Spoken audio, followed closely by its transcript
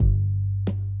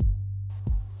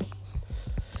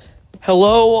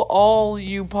Hello, all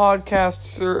you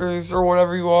podcasters or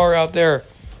whatever you are out there.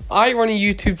 I run a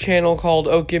YouTube channel called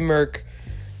Oakenmerk,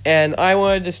 and I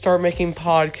wanted to start making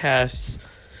podcasts.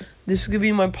 This is going to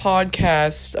be my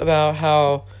podcast about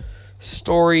how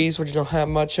stories, which you don't have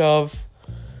much of,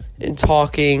 and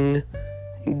talking,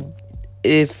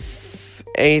 if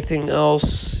anything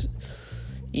else.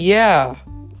 Yeah,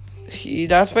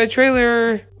 that's my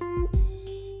trailer.